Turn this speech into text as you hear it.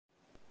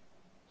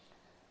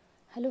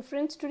Hello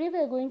friends, today we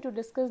are going to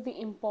discuss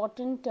the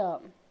important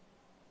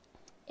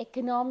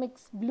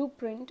economics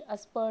blueprint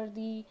as per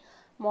the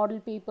model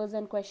papers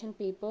and question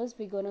papers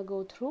we're gonna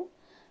go through.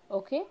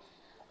 Okay,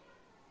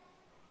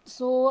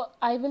 so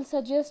I will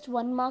suggest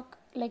 1 mark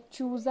like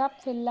choose up,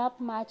 fill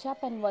up, match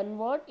up and one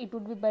word. It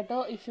would be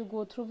better if you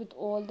go through with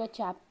all the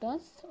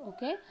chapters.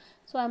 Okay,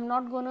 so I'm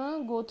not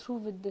gonna go through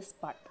with this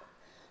part.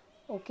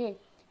 Okay,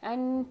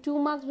 and 2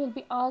 marks will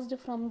be asked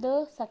from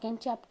the second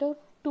chapter.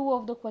 Two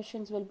of the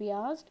questions will be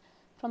asked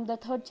from the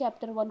third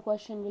chapter. One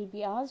question will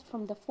be asked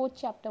from the fourth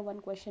chapter. One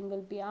question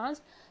will be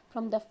asked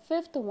from the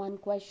fifth. One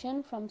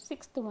question from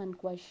sixth. One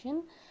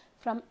question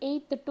from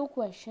eighth. Two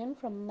question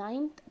from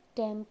ninth,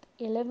 10th,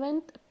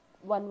 11th.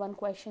 One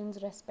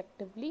questions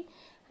respectively,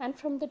 and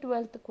from the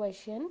 12th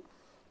question,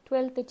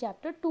 12th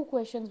chapter, two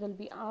questions will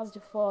be asked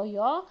for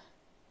your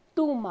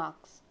 2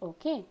 marks.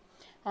 Okay,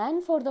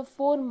 and for the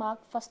 4 mark,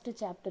 first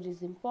chapter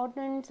is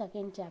important,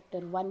 second chapter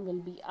 1 will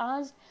be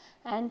asked,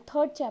 and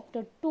third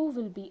chapter 2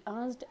 will be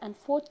asked, and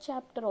fourth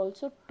chapter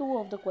also 2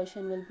 of the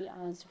question will be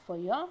asked for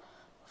your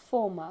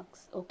 4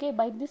 marks. Okay,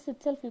 by this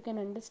itself you can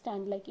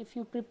understand, like if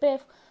you prepare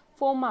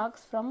 4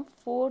 marks from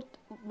 4th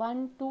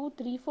 1 2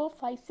 3 4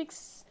 5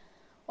 6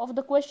 of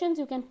the questions,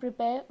 you can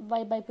prepare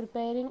by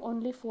preparing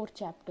only 4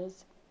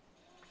 chapters.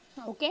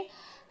 Okay,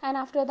 and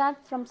after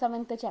that from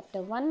 7th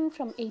chapter 1,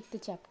 from 8th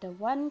chapter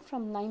 1,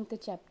 from 9th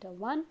chapter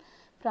 1,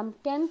 from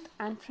 10th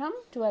and from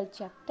 12th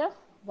chapter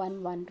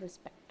 1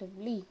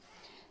 respectively.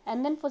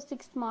 And then for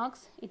 6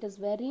 marks, it is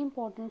very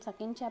important,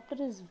 second chapter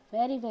is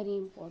very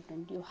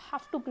important, you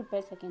have to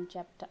prepare second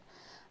chapter.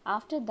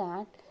 After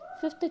that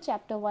 5th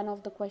chapter 1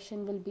 of the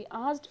question will be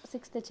asked,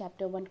 6th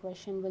chapter 1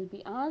 question will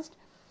be asked,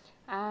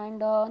 and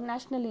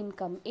national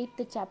income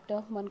 8th chapter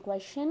 1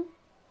 question,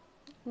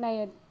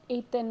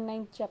 8th and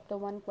 9th chapter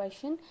 1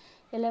 question,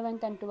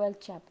 11th and 12th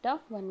chapter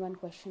 1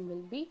 question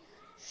will be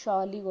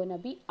surely gonna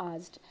be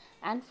asked.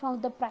 And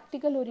from the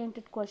practical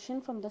oriented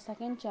question from the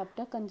second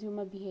chapter,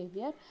 consumer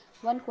behavior,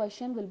 1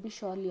 question will be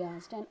surely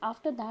asked. And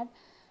after that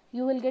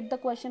you will get the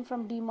question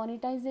from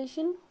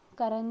demonetization,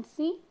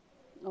 currency.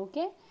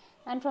 Okay,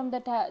 and from the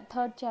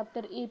third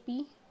chapter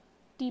AP,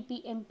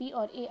 TPMP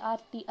or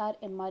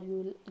ARTRMR you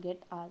will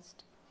get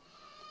asked.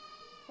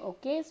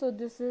 Okay, so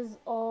this is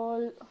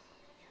all,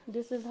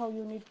 this is how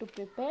you need to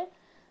prepare.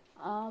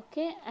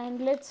 Okay,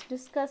 and let's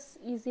discuss,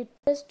 is it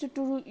best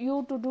to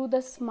you to do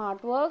the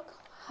smart work?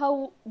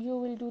 How you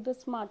will do the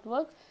smart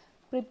work?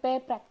 Prepare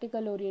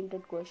practical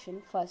oriented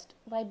question first.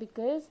 Why?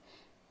 Because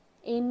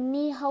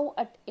anyhow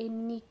at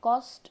any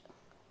cost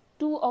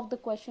 2 of the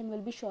question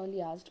will be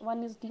surely asked.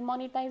 One is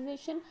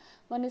demonetization,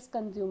 one is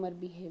consumer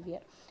behavior,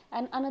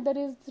 and another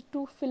is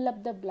to fill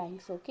up the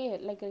blanks. Okay,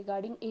 like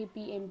regarding AP,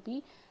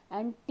 MP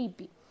and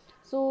TP.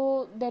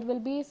 So there will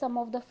be some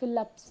of the fill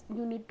ups,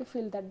 you need to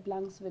fill that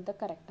blanks with the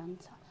correct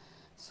answer.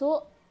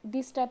 So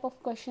this type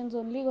of questions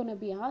only gonna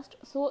be asked.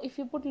 So if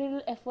you put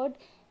little effort,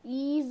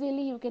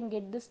 easily you can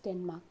get this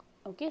 10 mark.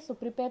 Okay, so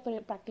prepare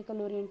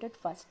practical oriented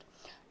first.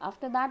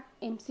 After that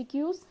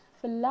MCQs,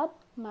 fill up,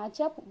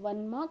 match up,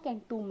 1 mark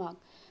and 2 mark.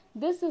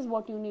 This is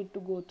what you need to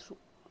go through.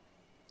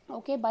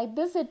 Okay, by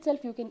this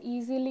itself you can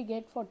easily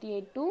get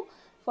 48 to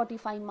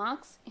 45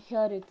 marks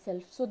here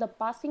itself. So the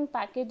passing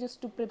package is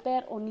to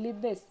prepare only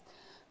this.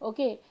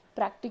 Okay,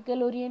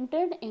 practical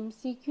oriented,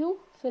 MCQ,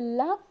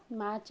 fill up,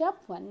 match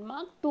up, 1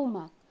 mark, 2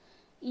 mark.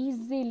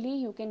 Easily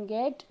you can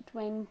get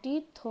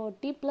 20,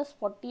 30 plus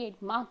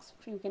 48 marks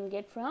you can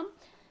get from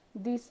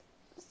these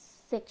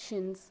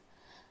sections.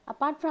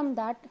 Apart from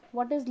that,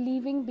 what is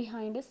leaving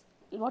behind is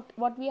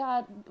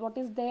what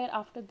is there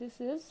after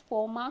this is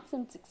 4 marks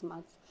and 6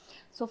 marks.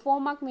 So 4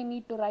 mark we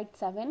need to write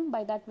 7,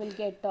 by that we'll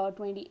get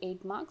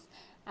 28 marks,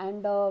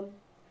 and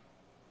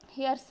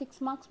here 6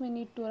 marks we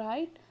need to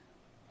write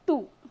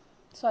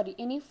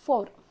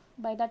 4,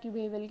 by that you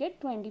will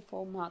get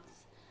 24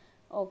 marks.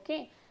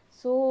 Okay,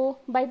 so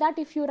by that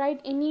if you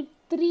write any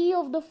 3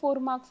 of the 4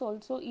 marks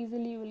also,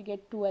 easily you will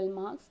get 12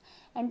 marks,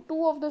 and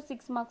 2 of the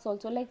 6 marks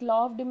also, like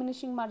law of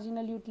diminishing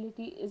marginal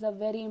utility is a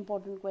very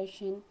important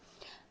question,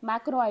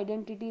 macro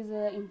identity is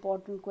an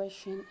important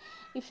question.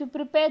 If you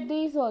prepare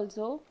these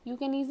also, you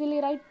can easily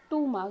write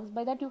 2 marks,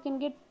 by that you can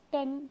get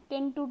 10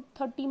 to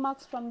 30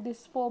 marks from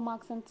this 4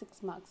 marks and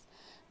 6 marks.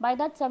 By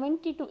that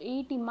 70 to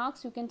 80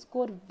 marks you can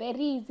score very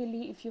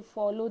easily if you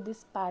follow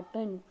this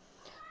pattern.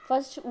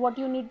 First what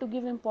you need to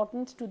give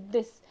importance to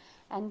this,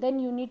 and then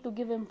you need to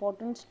give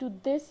importance to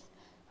this.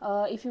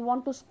 If you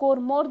want to score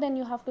more, then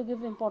you have to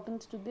give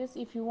importance to this.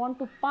 If you want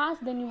to pass,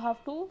 then you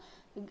have to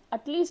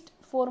at least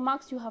 4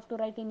 marks you have to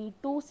write any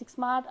 2, 6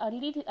 marks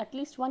at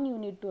least 1 you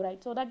need to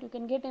write, so that you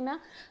can get in a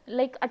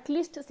like at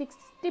least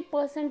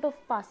 60% of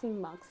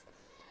passing marks.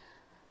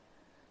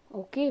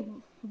 Okay,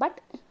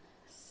 but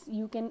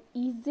you can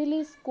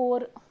easily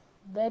score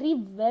very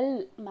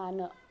well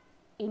manner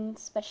in,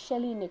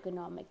 especially in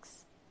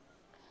economics.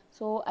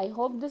 So I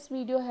hope this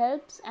video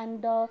helps,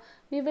 and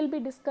we will be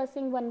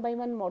discussing 1 by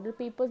 1 model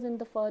papers in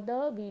the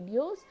further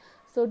videos.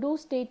 So do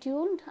stay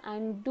tuned,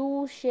 and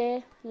do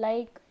share,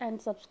 like and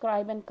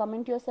subscribe, and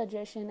comment your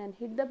suggestion, and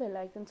hit the bell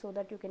icon so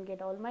that you can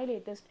get all my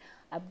latest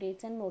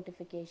updates and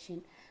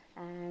notification.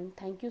 And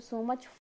thank you so much